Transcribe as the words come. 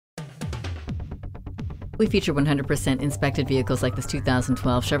We feature 100% inspected vehicles like this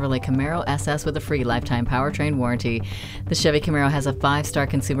 2012 Chevrolet Camaro SS with a free lifetime powertrain warranty. The Chevy Camaro has a 5-star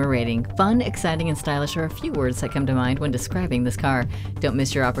consumer rating. Fun, exciting, and stylish are a few words that come to mind when describing this car. Don't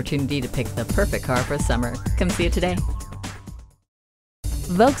miss your opportunity to pick the perfect car for summer. Come see it today.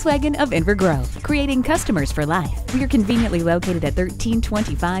 Volkswagen of Inver Grove, creating customers for life. We are conveniently located at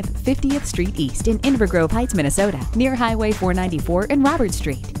 1325 50th Street East in Inver-Grove-Heights, Minnesota, near Highway 494 and Robert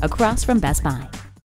Street, across from Best Buy.